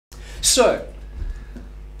So,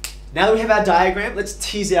 now that we have our diagram, let's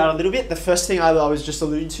tease it out a little bit. The first thing I was just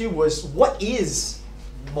alluding to was, what is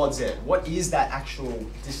mod z? What is that actual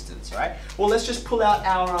distance, right? Well, let's just pull out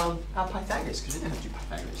our Pythagoras, because we didn't have to do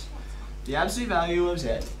Pythagoras. The absolute value of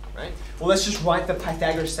z, right? Well, let's just write the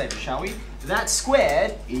Pythagoras statement, shall we? That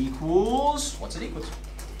squared equals, what's it equal to?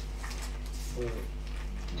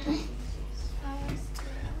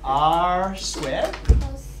 R squared.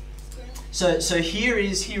 So here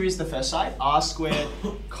is the first side, r squared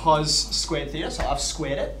cos squared theta. So I've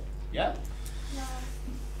squared it, yeah. No.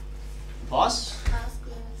 Plus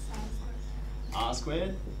r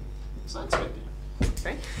squared sine squared theta.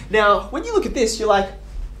 Okay. Now when you look at this, you're like,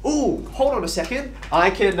 ooh, hold on a second. I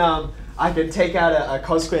can take out a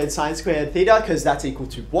cos squared sine squared theta because that's equal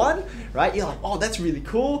to 1, right? You're like, oh, that's really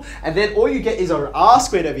cool. And then all you get is an r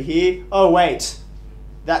squared over here. Oh wait,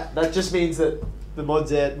 that just means that the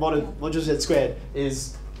modulus z squared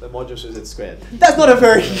is the modulus of z squared. That's not a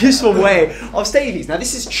very useful way of stating these. Now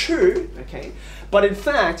this is true, okay? But in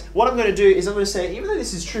fact, what I'm going to do is I'm going to say, even though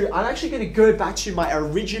this is true, I'm actually going to go back to my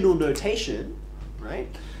original notation, right?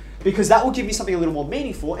 Because that will give me something a little more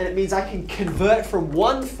meaningful, and it means I can convert from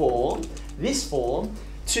one form, this form,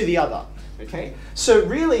 to the other, okay? So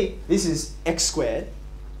really, this is x squared,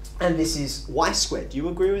 and this is y squared. Do you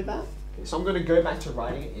agree with that? Okay, so I'm going to go back to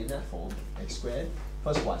writing it in that form, x squared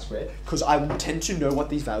plus y squared, because I will tend to know what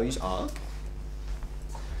these values are.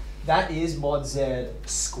 That is mod z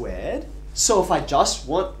squared. So if I just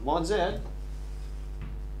want mod z, then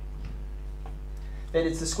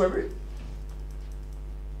it's the square root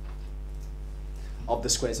of the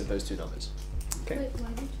squares of those two numbers. Okay. Wait,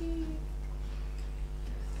 why did you?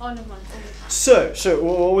 Oh, never mind. So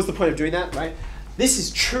what was the point of doing that, right? This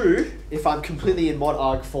is true if I'm completely in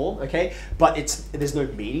Mod-Arg form, okay? But there's no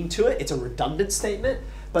meaning to it. It's a redundant statement.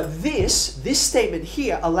 But this statement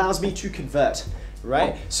here allows me to convert,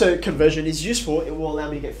 right? So conversion is useful. It will allow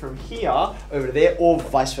me to get from here over to there, or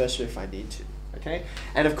vice versa if I need to, okay?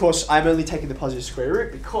 And of course, I'm only taking the positive square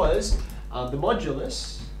root because the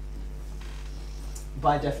modulus,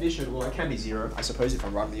 by definition, well, it can be 0, I suppose, if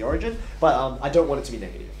I'm writing the origin, but I don't want it to be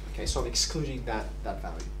negative, okay? So I'm excluding that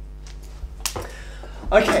value.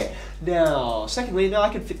 Okay, now, secondly, now I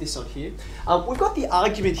can fit this on here. We've got the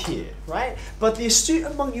argument here, right? But the astute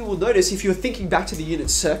among you will notice, if you're thinking back to the unit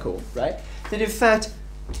circle, right, that in fact,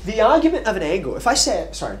 the argument of an angle, if I say,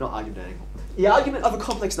 sorry, not argument of an angle, the argument of a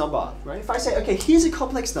complex number, right? If I say, okay, here's a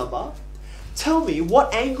complex number, tell me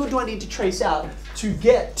what angle do I need to trace out to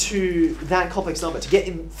get to that complex number, to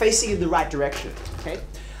get facing in the right direction, okay?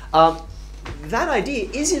 That idea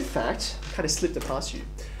is, in fact, kind of slipped it past you.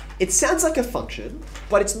 It sounds like a function,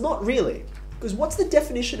 but it's not really. Because what's the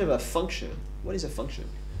definition of a function? What is a function?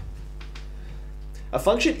 A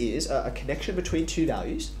function is a connection between two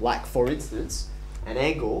values, like, for instance, an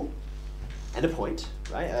angle and a point,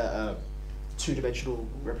 right? A two-dimensional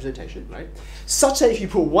representation, right? Such that if you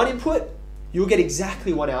put one input, you'll get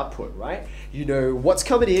exactly one output, right? You know what's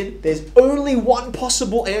coming in. There's only one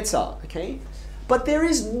possible answer, okay? But there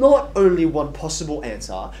is not only one possible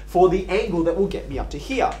answer for the angle that will get me up to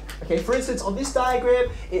here. Okay, for instance, on this diagram,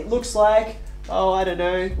 it looks like, oh, I don't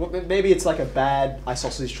know, maybe it's like a bad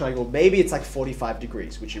isosceles triangle. Maybe it's like 45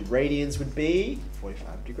 degrees, which in radians would be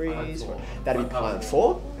 45 degrees. That'd be pi on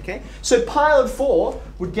 4, okay? So pi on 4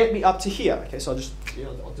 would get me up to here. Okay, so I'll just,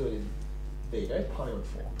 I'll do it in, there you go, pi on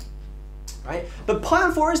 4. Right? But pi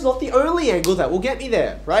on 4 is not the only angle that will get me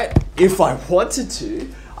there, right? If I wanted to,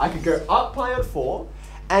 I could go up pi on 4,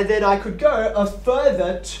 and then I could go a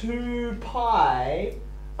further 2 pi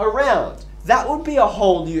around. That would be a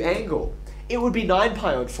whole new angle. It would be 9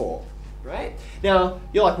 pi on 4, right? Now,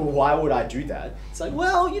 you're like, well, why would I do that? It's like,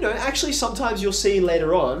 well, you know, actually sometimes you'll see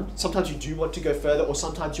later on, sometimes you do want to go further, or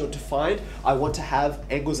sometimes you're defined, I want to have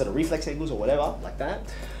angles that are reflex angles or whatever, like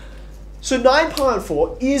that. So 9 pi on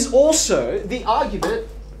 4 is also the argument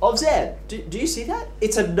of z. Do you see that?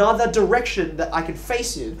 It's another direction that I can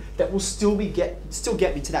face in that will still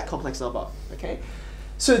get me to that complex number, okay?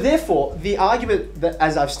 So therefore, the argument that,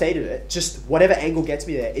 as I've stated it, just whatever angle gets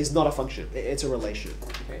me there is not a function, it's a relation,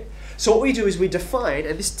 okay? So what we do is we define,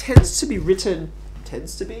 and this tends to be written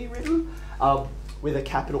with a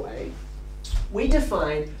capital A, we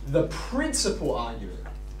define the principal argument,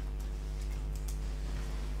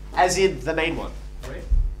 as in the main one, right?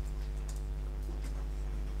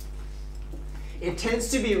 It tends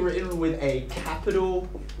to be written with a capital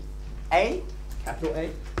A.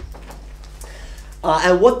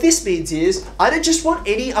 And what this means is, I don't just want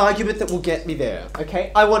any argument that will get me there,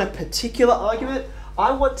 okay? I want a particular argument.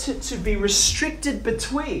 I want it to be restricted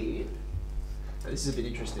between, this is a bit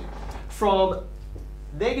interesting, from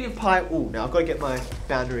negative pi, ooh, now I've got to get my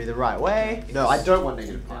boundary the right way. No, I don't want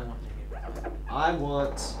negative pi. I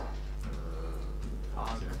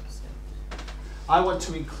want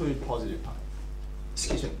to include positive pi.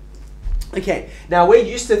 Excuse me. Okay, now we're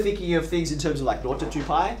used to thinking of things in terms of like 0 to 2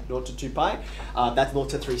 pi, 0 to 2 pi. That's 0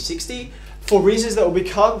 to 360. For reasons that will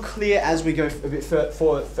become clear as we go a bit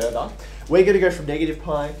further, we're going to go from negative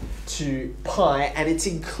pi to pi, and it's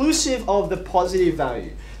inclusive of the positive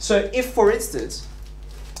value. So if, for instance,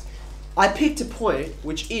 I picked a point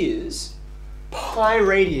which is pi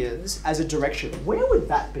radians as a direction, where would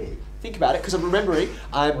that be? Think about it, because I'm remembering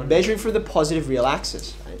I'm measuring from the positive real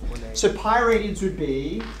axis. Right? So pi radians would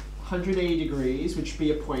be 180 degrees, which would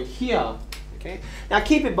be a point here. Okay. Now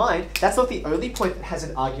keep in mind, that's not the only point that has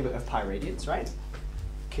an argument of pi radians, right?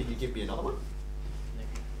 Can you give me another one?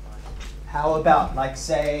 How about, like,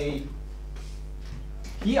 say,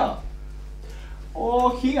 here,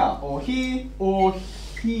 or here, or here, or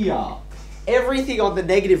here? Everything on the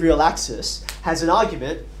negative real axis has an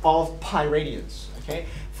argument of pi radians. Okay.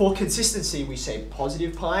 For consistency, we say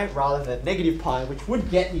positive pi rather than negative pi, which would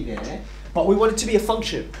get me there. But we want it to be a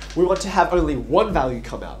function. We want to have only one value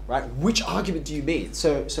come out, right? Which argument do you mean?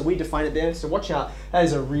 So we define it there. So watch out. That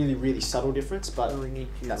is a really, really subtle difference, but we need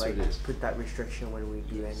to that's what it is. Put that restriction when we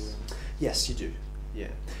do any. Yes, you do. Yeah.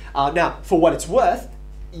 Now, for what it's worth,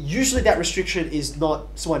 usually that restriction is not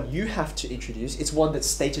one you have to introduce. It's one that's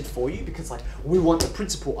stated for you because, like, we want the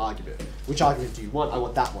principal argument. Which argument do you want? I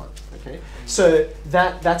want that one. Okay. So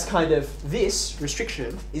that's kind of, this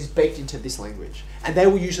restriction is baked into this language, and they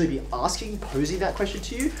will usually be posing that question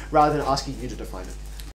to you rather than asking you to define it.